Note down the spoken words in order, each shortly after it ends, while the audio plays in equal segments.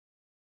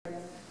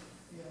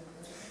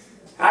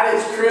Hi,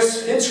 it's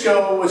Chris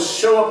Hitchko with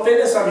Show Up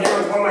Fitness. I'm here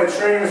with one of my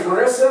trainers,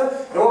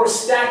 Marissa, and we're with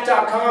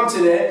Stack.com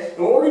today.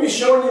 And what we're going to be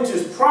showing you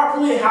is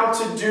properly how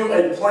to do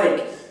a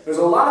plank. There's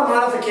a lot of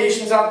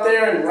modifications out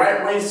there and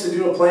right ways to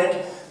do a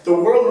plank. The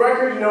world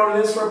record, you know what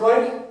it is for a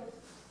plank?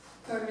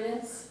 4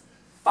 minutes.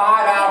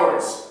 5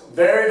 hours.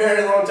 Very,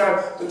 very long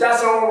time. But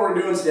that's not what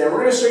we're doing today. We're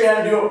going to show you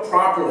how to do it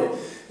properly.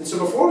 And so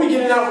before we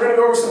get into that, we're going to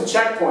go over some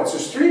checkpoints.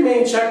 There's 3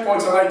 main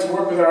checkpoints I like to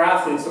work with our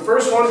athletes. The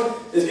first one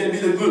is going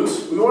to be the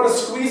glutes. We want to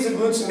squeeze the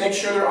glutes and make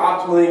sure they're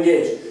optimally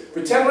engaged.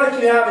 Pretend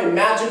like you have a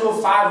magical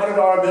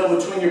 $500 bill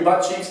between your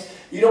butt cheeks.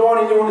 You don't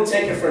want anyone to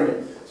take it from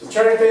you. So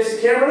turn and face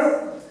the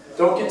camera.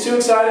 Don't get too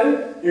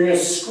excited. You're going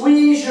to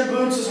squeeze your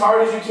glutes as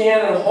hard as you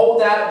can and hold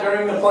that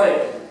during the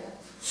plank.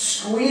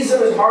 Squeeze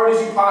them as hard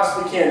as you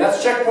possibly can.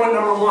 That's checkpoint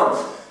number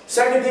 1.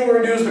 Second thing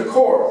we're going to do is the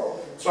core.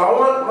 So I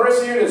want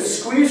Marissa here to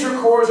squeeze your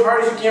core as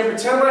hard as you can.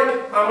 Pretend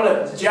like I'm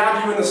going to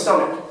jab you in the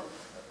stomach.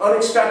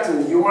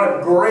 Unexpectedly. You want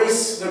to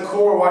brace the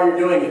core while you're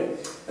doing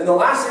it. And the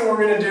last thing we're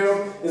going to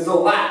do is the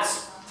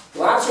lats.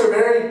 Lats are a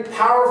very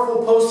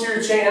powerful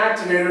posterior chain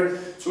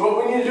activator. So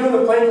what we need to do in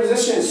the plank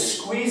position is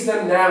squeeze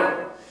them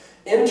down.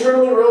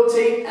 Internally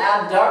rotate,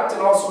 abduct,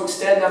 and also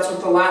extend. That's what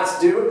the lats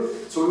do.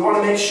 So we want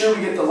to make sure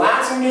we get the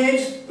lats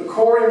engaged, the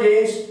core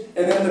engaged,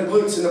 and then the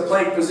glutes in the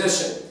plank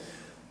position.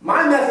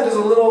 My method is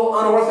a little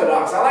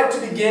unorthodox. I like to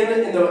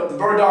begin in the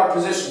bird dog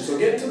position. So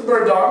get into the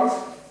bird dog.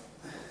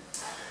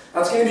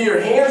 That's going to be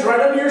your hands right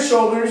under your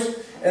shoulders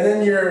and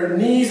then your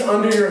knees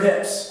under your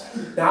hips.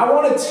 Now I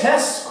want to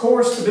test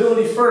core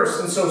stability first,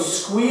 and so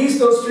squeeze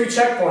those 3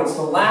 checkpoints,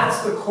 the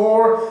lats, the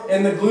core,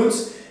 and the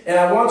glutes, and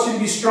I want you to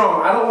be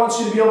strong. I don't want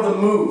you to be able to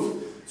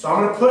move. So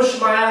I'm going to push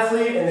my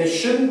athlete, and they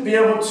shouldn't be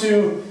able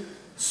to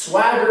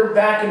swagger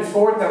back and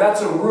forth. Now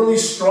that's a really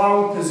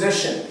strong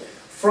position.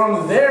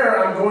 From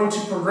there, I'm going to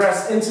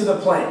progress into the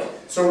plank.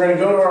 So we're going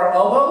to go to our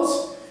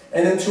elbows,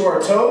 and then to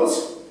our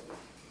toes.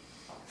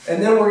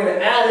 And then we're going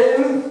to add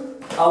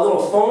in a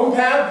little foam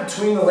pad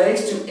between the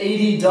legs to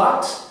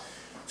adduct.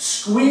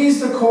 Squeeze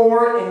the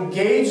core,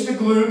 engage the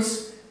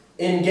glutes,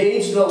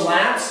 engage the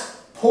lats.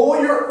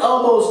 Pull your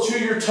elbows to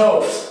your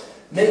toes.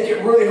 Make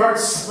it really hard.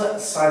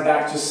 Slide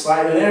back just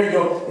slightly. There you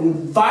go. And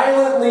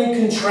violently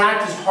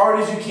contract as hard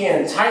as you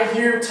can. Tight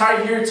here,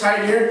 tight here,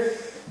 tight here.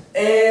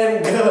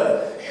 And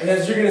good. And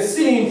as you're going to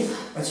see,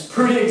 it's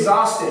pretty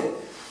exhausting.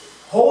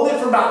 Hold it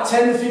for about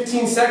 10 to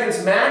 15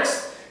 seconds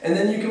max, and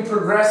then you can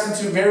progress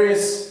into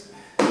various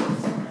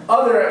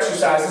other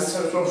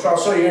exercises, which I'll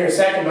show you here in a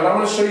second. But I'm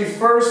going to show you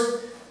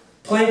first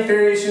plank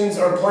variations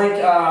or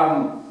plank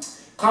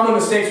common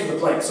mistakes with the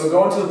plank. So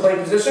go into the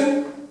plank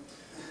position.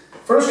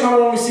 First common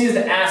one we see is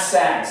the ass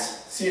sags.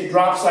 See, it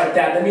drops like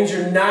that. That means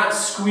you're not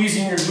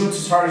squeezing your glutes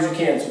as hard as you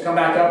can. So come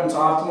back up into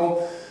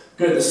optimal.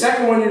 Good. The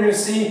second one you're going to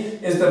see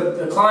is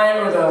the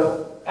client or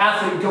the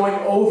athlete going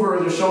over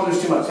their shoulders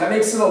too much. That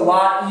makes it a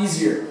lot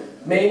easier.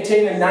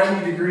 Maintain a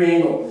 90-degree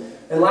angle.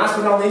 And last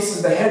but not least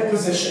is the head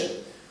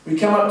position. We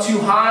come up too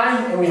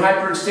high and we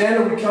hyperextend,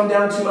 or we come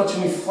down too much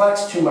and we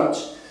flex too much.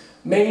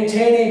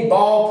 Maintain a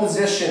ball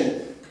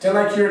position. Pretend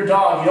like you're a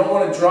dog. You don't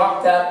want to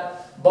drop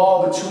that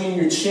ball between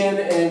your chin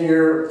and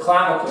your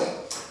clavicle.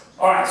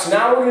 Alright, so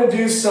now we're going to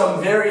do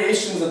some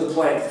variations of the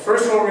plank. The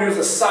first one we're going to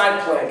do is a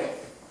side plank.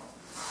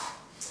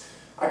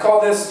 I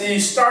call this the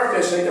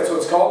starfish, I think that's what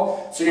it's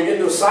called. So you're going to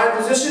get into a side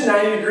position,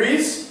 90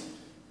 degrees.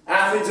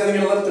 Athlete's then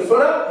going to lift their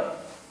foot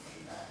up.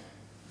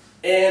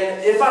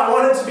 And if I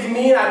wanted to be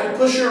mean, I could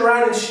push her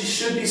around and she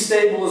should be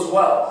stable as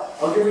well.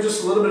 I'll give her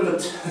just a little bit of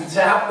a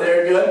tap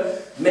there,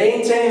 good.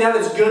 Maintaining that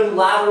is good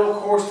lateral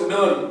core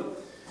stability.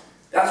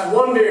 That's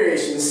one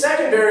variation. The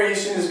second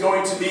variation is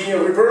going to be a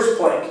reverse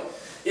plank.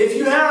 If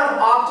you have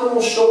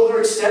optimal shoulder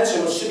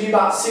extension, which should be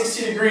about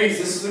 60 degrees,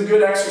 this is a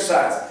good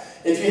exercise.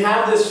 If you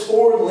have this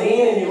forward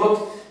lean and you look,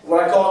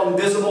 what I call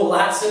invisible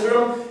lat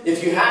syndrome,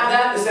 if you have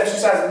that, this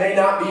exercise may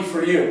not be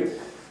for you.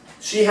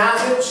 She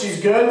has it, she's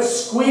good.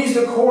 Squeeze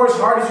the core as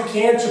hard as you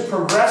can to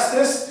progress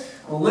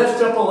this.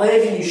 Lift up a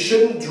leg and you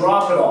shouldn't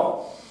drop it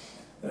all.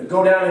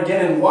 Go down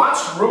again and watch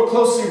real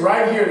closely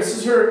right here. This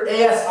is her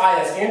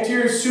ASIS,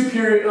 anterior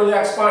superior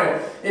iliac spine.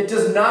 It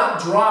does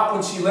not drop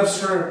when she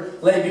lifts her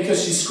leg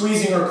because she's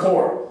squeezing her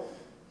core.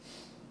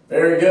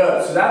 Very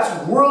good. So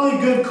that's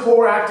really good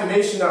core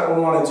activation that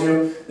we want to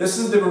do. This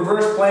is the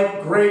reverse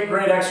plank. Great,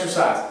 great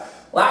exercise.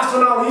 Last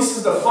but not least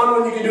is the fun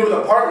one you can do with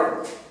a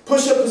partner.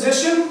 Push-up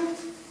position.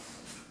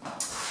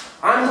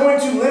 I'm going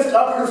to lift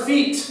up her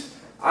feet.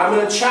 I'm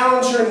going to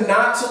challenge her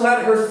not to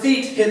let her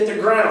feet hit the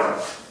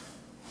ground.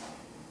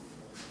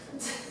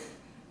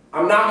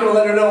 I'm not going to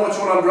let her know which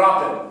one I'm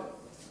dropping.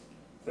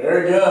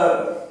 Very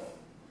good.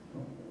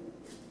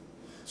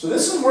 So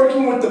this is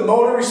working with the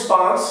motor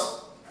response.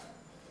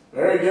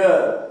 Very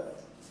good.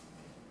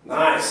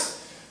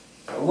 Nice.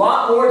 A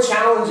lot more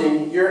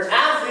challenging. Your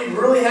athlete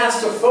really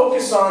has to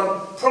focus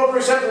on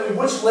proprioceptively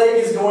which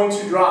leg is going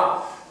to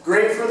drop.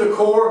 Great for the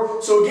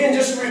core. So again,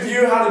 just to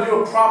review how to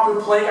do a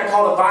proper plank, I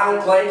call it a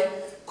violent plank.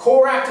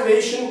 Core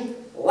activation,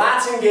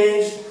 lats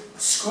engaged,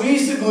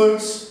 squeeze the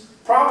glutes,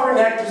 proper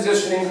neck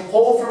positioning,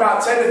 hold for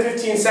about 10 to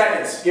 15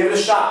 seconds. Give it a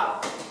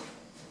shot.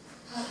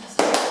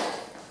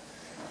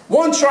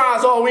 One try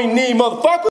is all we need, motherfucker.